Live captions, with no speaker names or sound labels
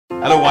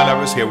Hello wine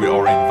lovers, here we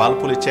are in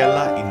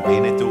Valpolicella in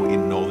Veneto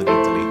in northern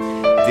Italy.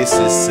 This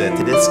is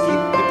Tedeschi,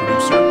 the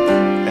producer,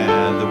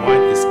 and the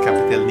wine is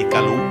Capitel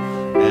NICALO.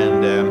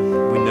 And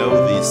we know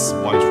these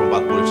wines from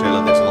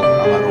Valpolicella, there's a lot of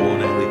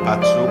Amarone and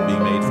Ripazzo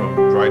being made from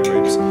dried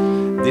grapes.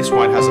 This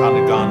wine has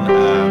undergone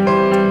a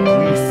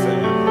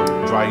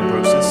brief drying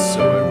process,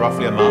 so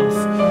roughly a month,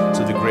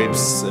 so the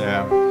grapes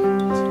have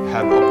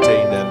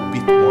obtained a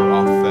bit more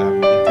of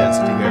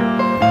intensity here.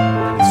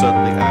 And it's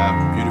certainly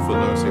a beautiful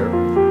nose here,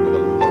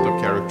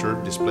 character,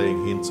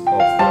 displaying hints of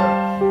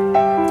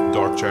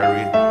dark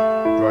cherry,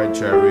 dried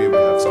cherry. We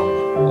have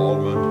some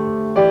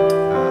almond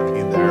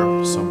in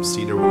there, some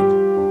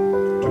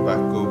cedarwood,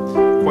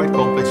 tobacco. Quite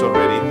complex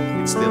already.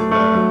 It's still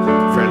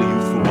a fairly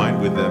youthful wine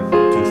with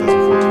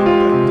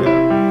 2014,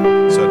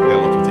 but certainly a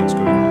lot of things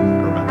going on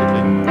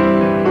aromatically.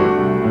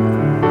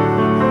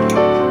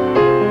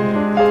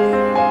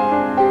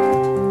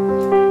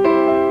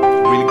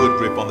 Really good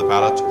grip on the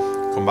palate,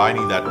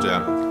 combining that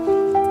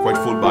quite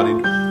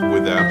full-bodied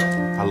with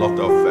a lot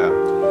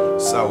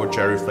of sour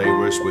cherry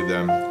flavors with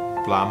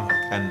plum,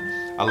 and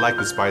I like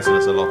the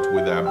spiciness a lot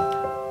with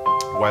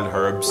wild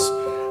herbs.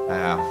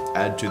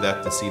 Add to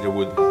that the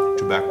cedarwood,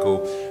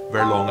 tobacco,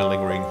 very long and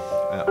lingering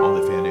on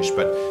the finish,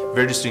 but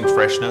very distinct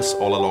freshness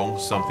all along,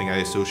 something I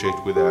associate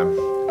with the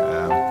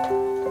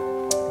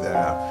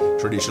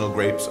traditional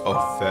grapes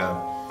of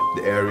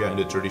the area and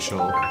the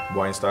traditional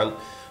wine style.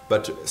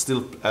 But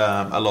still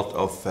a lot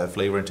of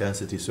flavor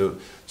intensity, so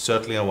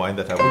certainly a wine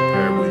that I would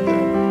pair with